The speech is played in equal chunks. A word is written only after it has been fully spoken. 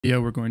Video,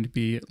 we're going to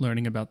be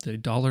learning about the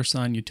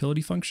 $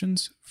 utility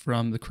functions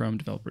from the Chrome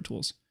developer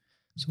tools.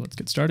 So let's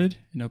get started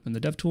and open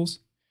the DevTools,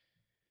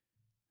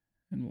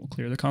 and we'll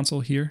clear the console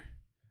here.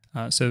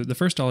 So the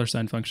first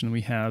 $ function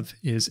we have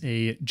is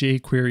a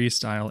jQuery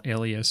style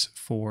alias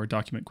for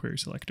document query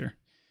selector.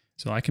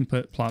 So I can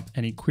plop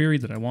any query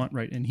that I want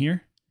right in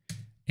here,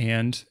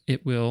 and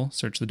it will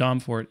search the DOM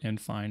for it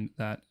and find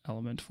that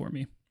element for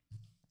me.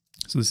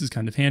 So this is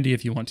kind of handy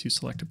if you want to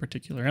select a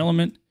particular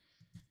element.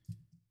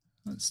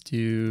 Let's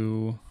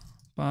do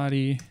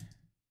body,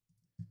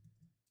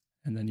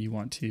 and then you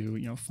want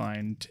to,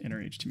 find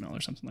inner HTML or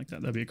something like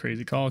that. That'd be a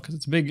crazy call because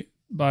it's a big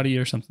body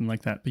or something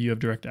like that, but you have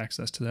direct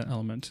access to that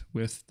element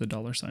with the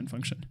 $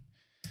 function.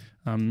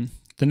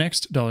 The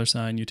next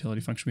 $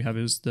 utility function we have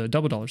is the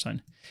 $,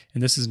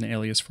 and this is an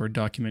alias for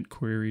document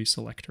query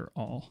selector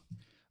all.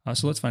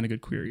 So let's find a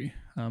good query.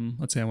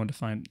 Let's say I want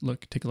to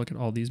take a look at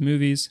all these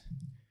movies.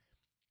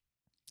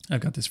 I've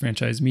got this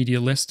franchise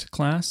media list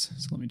class,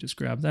 so let me just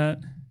grab that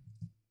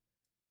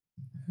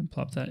and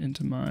plop that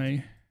into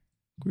my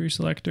query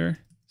selector.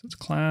 So it's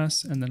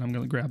class, and then I'm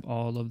going to grab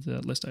all of the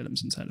list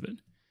items inside of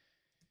it.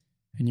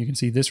 And you can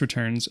see this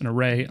returns an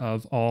array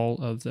of all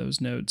of those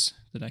nodes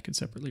that I could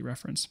separately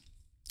reference.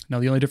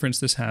 Now, the only difference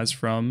this has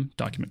from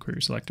document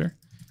query selector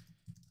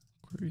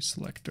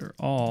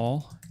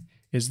all,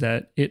 is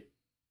that it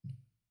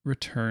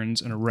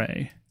returns an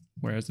array,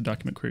 whereas the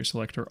document query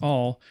selector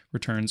all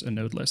returns a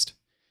node list.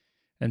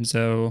 And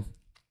so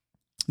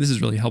this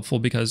is really helpful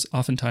because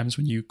oftentimes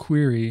when you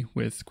query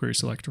with query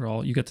selector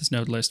all, you get this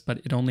node list, but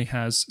it only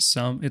has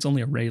it's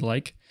only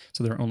array-like,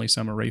 so there are only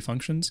some array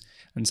functions.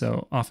 And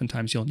so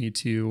oftentimes you'll need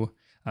to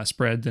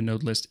spread the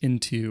node list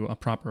into a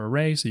proper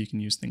array, so you can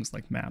use things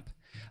like map.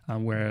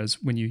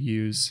 Whereas when you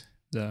use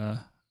the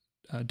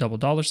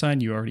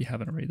 $, you already have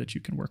an array that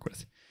you can work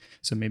with.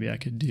 So maybe I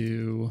could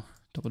do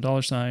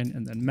 $,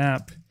 and then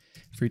map.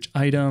 For each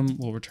item,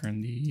 we'll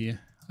return the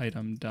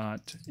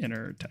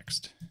item.inner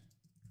text.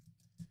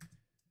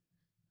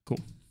 Cool.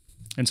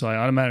 And so I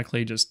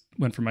automatically just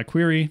went from my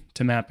query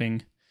to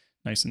mapping,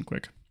 nice and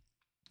quick.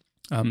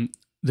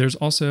 There's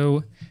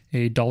also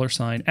a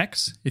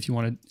 $X if you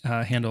want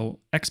to handle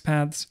X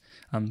paths.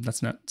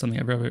 That's not something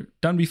I've ever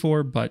done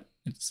before, but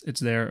it's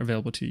there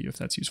available to you if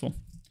that's useful.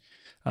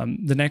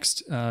 The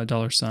next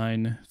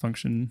 $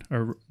 function,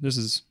 or this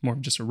is more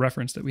of just a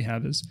reference that we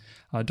have, is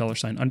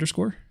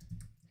 $_.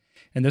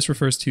 And this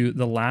refers to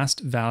the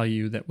last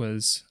value that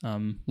was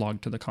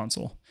logged to the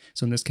console.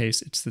 So in this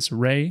case, it's this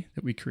array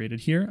that we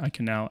created here. I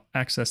can now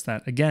access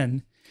that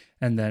again,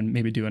 and then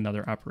maybe do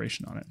another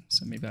operation on it.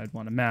 So maybe I'd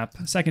want to map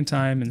a second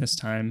time, and this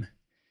time,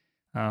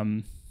 I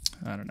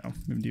don't know,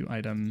 maybe do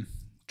item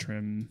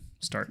trim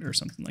start or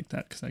something like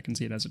that, because I can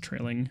see it as a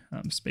trailing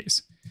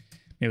space.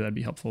 Maybe that'd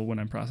be helpful when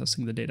I'm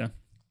processing the data.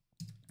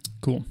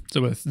 Cool.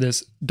 So with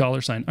this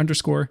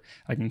 $_,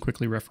 I can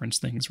quickly reference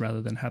things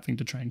rather than having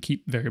to try and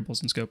keep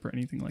variables in scope or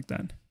anything like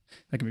that.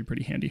 That can be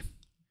pretty handy.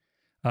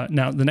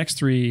 Now, the next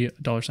three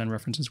 $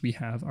 references we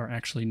have are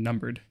actually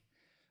numbered.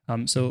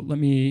 So I'm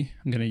going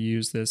to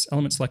use this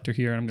element selector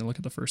here, and I'm going to look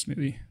at the first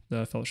movie,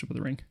 The Fellowship of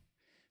the Ring.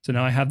 So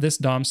now I have this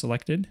DOM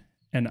selected,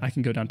 and I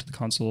can go down to the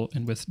console,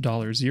 and with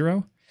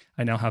 $0,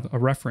 I now have a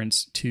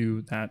reference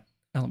to that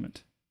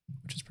element,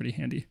 which is pretty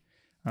handy.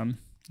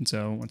 And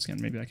so once again,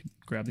 maybe I could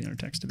grab the inner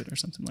text of it or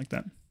something like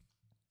that.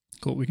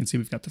 Cool, we can see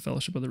we've got the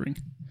Fellowship of the Ring.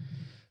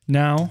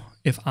 Now,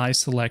 if I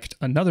select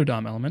another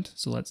DOM element,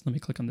 so let me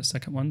click on the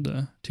second one,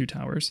 the 2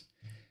 towers.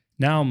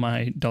 Now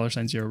my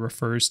 $0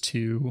 refers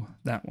to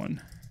that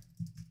one,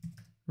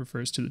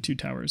 refers to the 2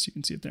 towers. You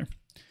can see it there.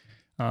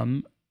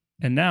 And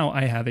now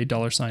I have a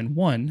 $1.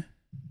 Let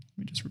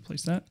me just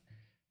replace that.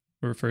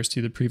 It refers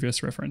to the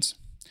previous reference.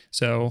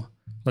 So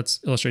let's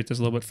illustrate this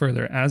a little bit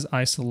further. As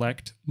I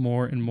select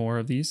more and more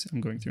of these,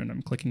 I'm going through and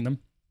I'm clicking them,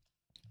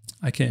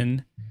 I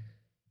can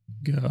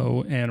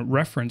go and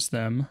reference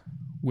them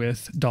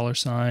with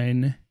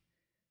 $0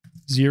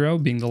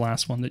 being the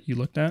last one that you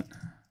looked at.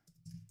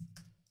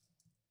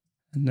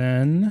 And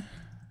then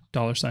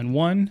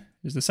 $1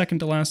 is the second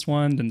to last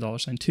one, then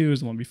 $2 is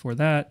the one before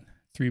that,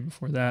 3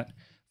 before that,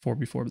 4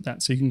 before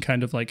that. So you can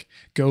kind of like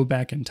go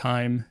back in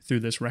time through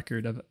this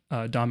record of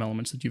DOM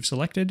elements that you've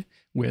selected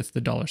with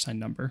the $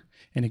 number.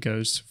 And it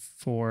goes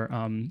for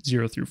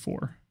 0 through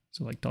 4.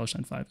 So like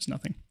 $5 is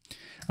nothing.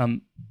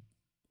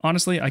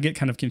 Honestly, I get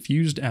kind of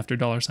confused after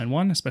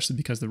 $1, especially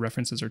because the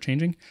references are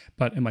changing,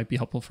 but it might be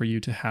helpful for you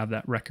to have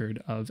that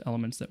record of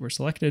elements that were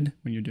selected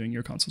when you're doing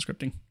your console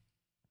scripting.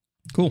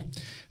 Cool.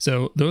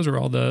 So those are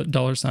all the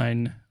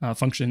 $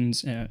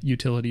 functions and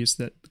utilities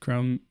that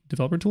Chrome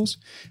developer tools.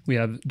 We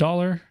have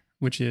 $,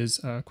 which is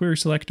query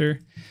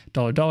selector,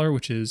 $,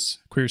 which is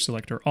query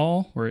selector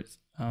all, where it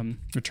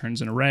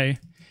returns an array.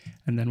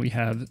 And then we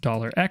have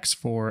 $X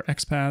for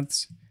X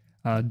paths.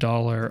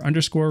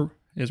 $_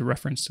 is a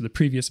reference to the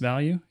previous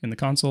value in the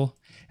console.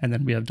 And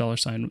then we have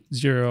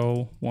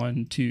 $0,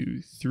 1,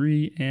 2,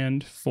 3,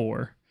 and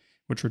 4,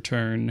 which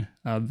return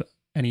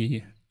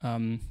any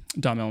DOM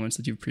elements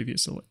that you've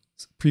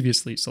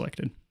previously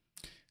selected.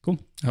 Cool.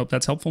 I hope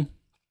that's helpful.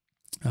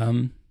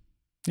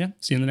 Yeah,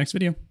 see you in the next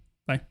video.